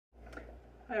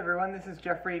Hi everyone, this is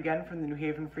Jeffrey again from the New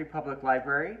Haven Free Public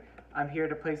Library. I'm here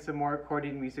to play some more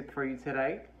accordion music for you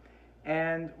today.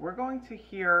 And we're going to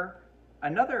hear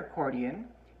another accordion.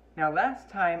 Now last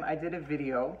time I did a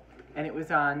video and it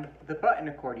was on the button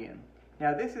accordion.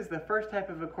 Now this is the first type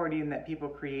of accordion that people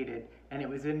created, and it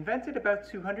was invented about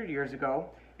 200 years ago.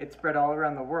 It spread all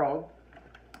around the world,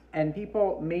 and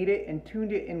people made it and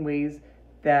tuned it in ways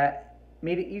that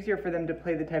made it easier for them to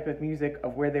play the type of music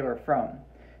of where they were from.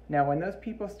 Now when those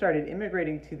people started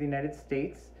immigrating to the United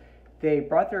States, they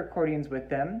brought their accordions with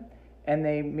them and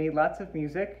they made lots of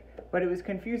music, but it was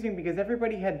confusing because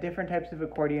everybody had different types of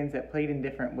accordions that played in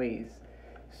different ways.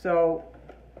 So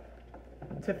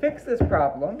to fix this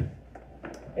problem,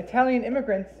 Italian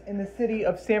immigrants in the city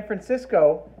of San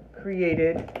Francisco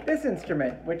created this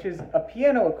instrument, which is a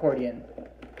piano accordion.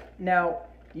 Now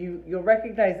you'll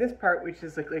recognize this part, which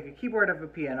is like a keyboard of a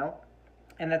piano,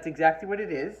 and that's exactly what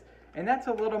it is. And that's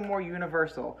a little more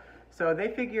universal. So they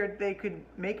figured they could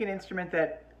make an instrument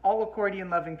that all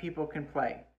accordion-loving people can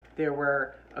play. There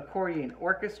were accordion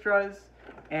orchestras,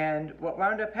 and what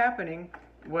wound up happening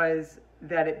was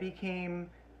that it became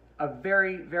a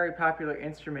very, very popular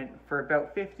instrument for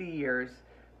about 50 years,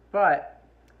 but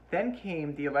then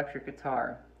came the electric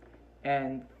guitar,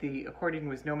 and the accordion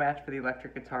was no match for the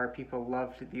electric guitar. People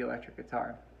loved the electric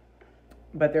guitar.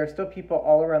 But there are still people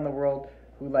all around the world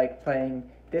who like playing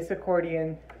this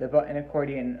accordion, the button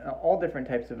accordion, all different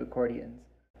types of accordions.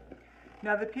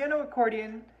 Now the piano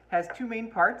accordion has two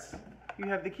main parts. You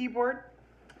have the keyboard,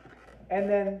 and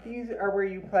then these are where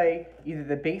you play either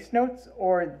the bass notes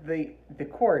or the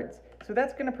chords. So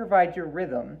that's going to provide your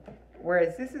rhythm,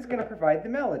 whereas this is going to provide the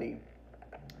melody.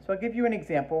 So I'll give you an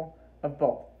example of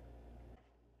both.